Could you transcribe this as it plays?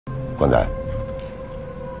关仔，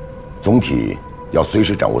总体要随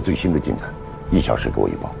时掌握最新的进展，1小时给我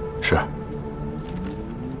一报。是。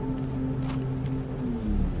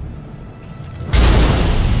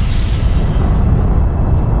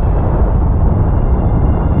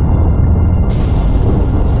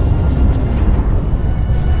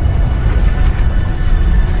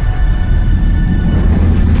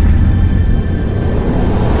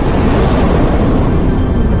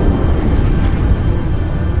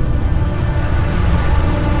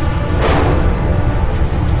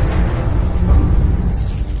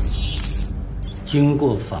经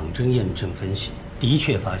过仿真验证分析，的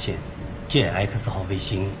确发现借 X 号卫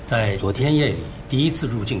星在昨天夜里第一次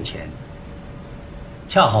入境前，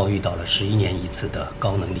恰好遇到了11年一次的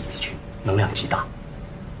高能粒子群，能量极大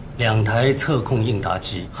，2台测控应答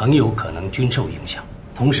机很有可能均受影响，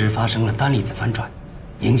同时发生了单粒子反转，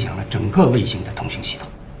影响了整个卫星的通讯系统。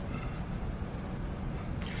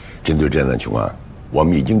针对这样的情况，我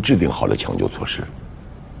们已经制定好了抢救措施。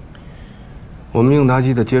我们应答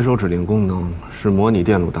机的接收指令功能是模拟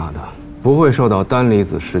电路大的，不会受到单离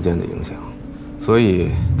子事件的影响，所以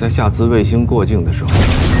在下次卫星过境的时候，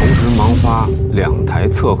同时盲发2台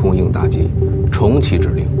测控应答机，重启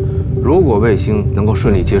指令。如果卫星能够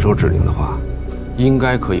顺利接收指令的话，应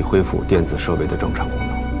该可以恢复电子设备的正常功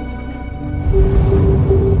能。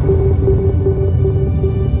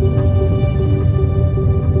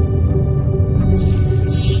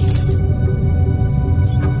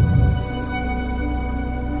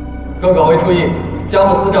各岗位注意，佳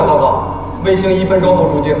木斯站报告，卫星1分钟后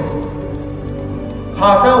入境。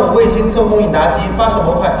塔35卫星测控应答机发射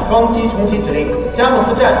模块双击重启指令，佳木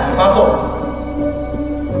斯站已发送。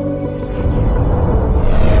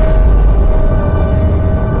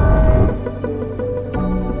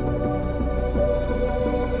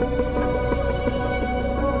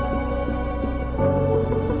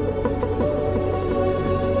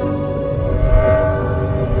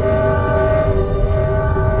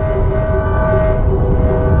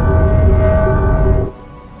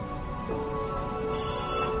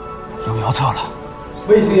遥测了，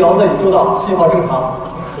卫星遥测已收到，信号正常，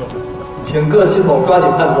请各系统抓紧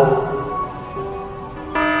判读。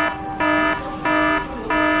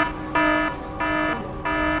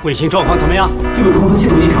卫星状况怎么样？自轨控分系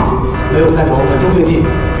统异常，没有3轴稳定对地。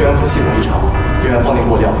电源分系统异常，电源放电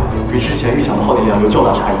过量，与之前预想的耗电量有较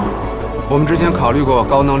大差异。我们之前考虑过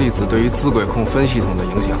高能粒子对于自轨控分系统的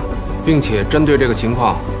影响，并且针对这个情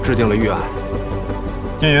况制定了预案。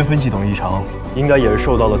电源分系统异常。应该也是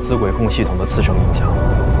受到了自轨控系统的次生影响，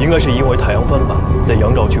应该是因为太阳帆板在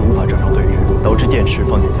阳照区无法正常对日，导致电池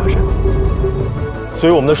放电加深。所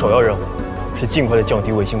以我们的首要任务是尽快的降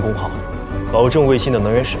低卫星功耗，保证卫星的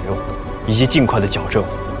能源使用，以及尽快的矫正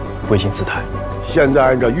卫星姿态。现在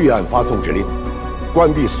按照预案发送指令，关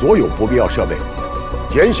闭所有不必要设备，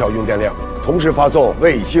减小用电量，同时发送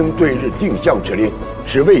卫星对日定向指令，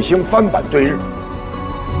使卫星帆板对日。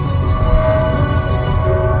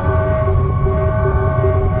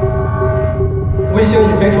卫星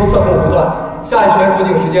已飞出测控弧段，下一圈入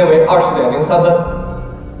境时间为20点03分。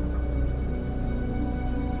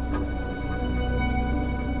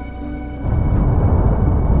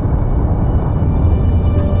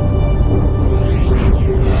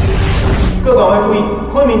各岗位注意，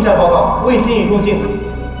昆明站报告，卫星已入境。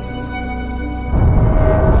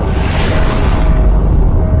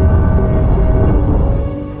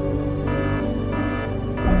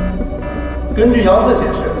根据遥测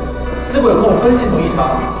显示，自轨控分系统异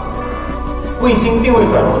常，卫星并未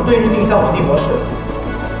转入对日定向稳定模式。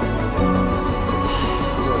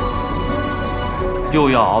又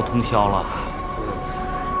要熬通宵了。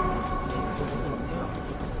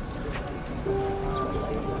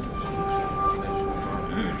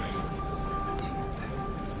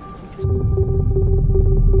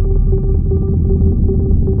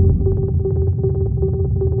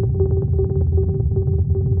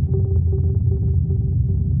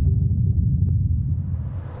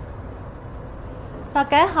把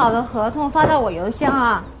改好的合同发到我邮箱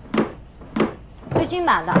啊，最新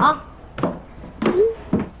版的啊。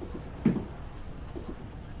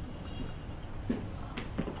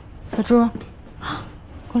小朱，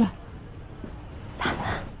过来。兰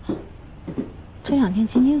兰，这2天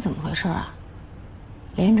晶晶怎么回事啊？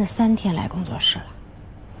连着3天来工作室了。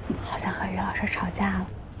好像和于老师吵架了。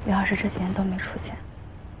于老师这几天都没出现。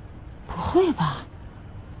不会吧？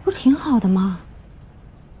不是挺好的吗？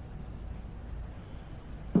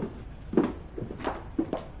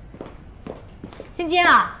晶晶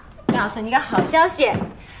啊，告诉你个好消息，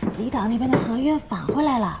离岛那边的合约返回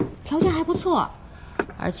来了，条件还不错，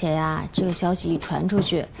而且呀，这个消息一传出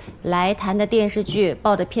去，来谈的电视剧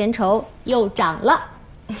报的片酬又涨了。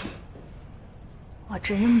我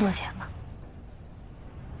值那么多钱吗？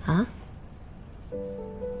啊？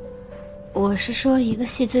我是说，一个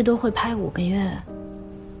戏最多会拍5个月，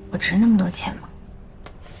我值那么多钱吗？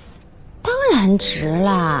当然值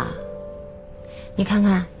啦！你看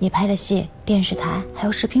看你拍的戏，电视台还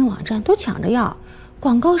有视频网站都抢着要，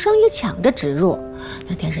广告商也抢着植入，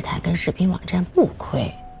那电视台跟视频网站不亏，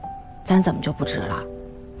咱怎么就不值了？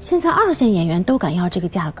现在2线演员都敢要这个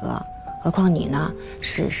价格，何况你呢？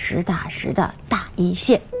是实打实的大1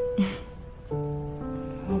线。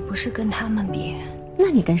我不是跟他们比，那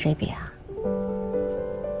你跟谁比啊？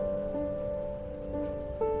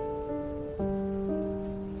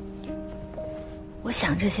我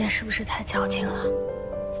想这些是不是太矫情了？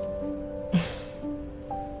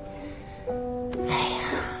哎呀，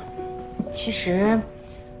其实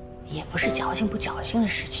也不是矫情不矫情的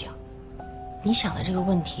事情。你想的这个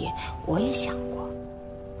问题，我也想过。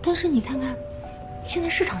但是你看看，现在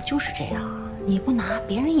市场就是这样，你不拿，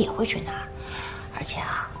别人也会去拿。而且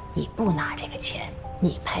啊，你不拿这个钱，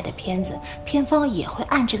你拍的片子，片方也会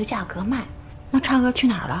按这个价格卖。那差额去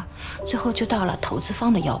哪儿了？最后就到了投资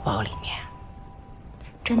方的腰包里面。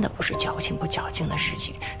真的不是矫情不矫情的事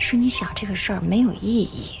情，是你想这个事儿没有意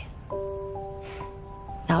义。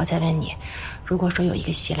那我再问你，如果说有一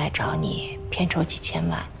个戏来找你，片酬几千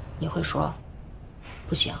万，你会说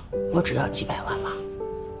不行，我只要几百万吗？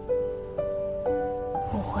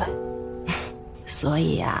不会。所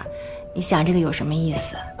以呀，你想这个有什么意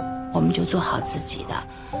思？我们就做好自己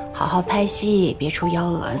的，好好拍戏，别出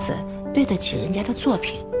幺蛾子，对得起人家的作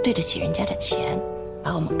品，对得起人家的钱，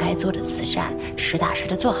把我们该做的慈善实打实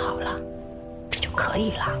的做好了，这就可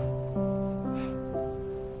以了。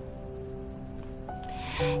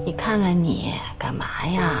你看看你干嘛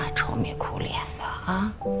呀，愁眉苦脸的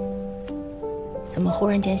啊？怎么忽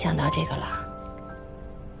然间想到这个了？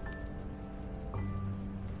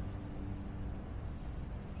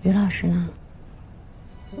于老师呢？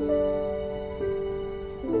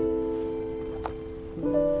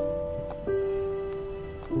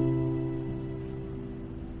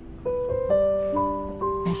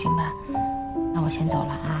那行吧，那我先走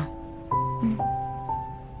了啊。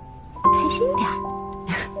开心点儿。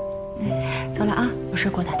走了啊，有事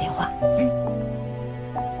给我打电话。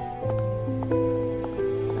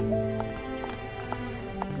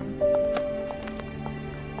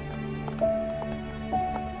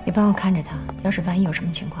你帮我看着他，要是万一有什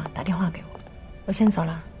么情况，打电话给我。我先走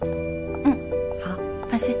了。好，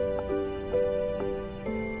放心。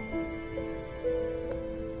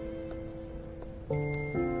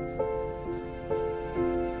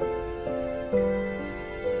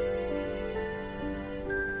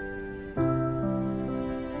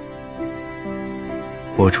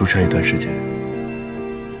我出差一段时间，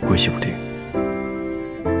归西不定。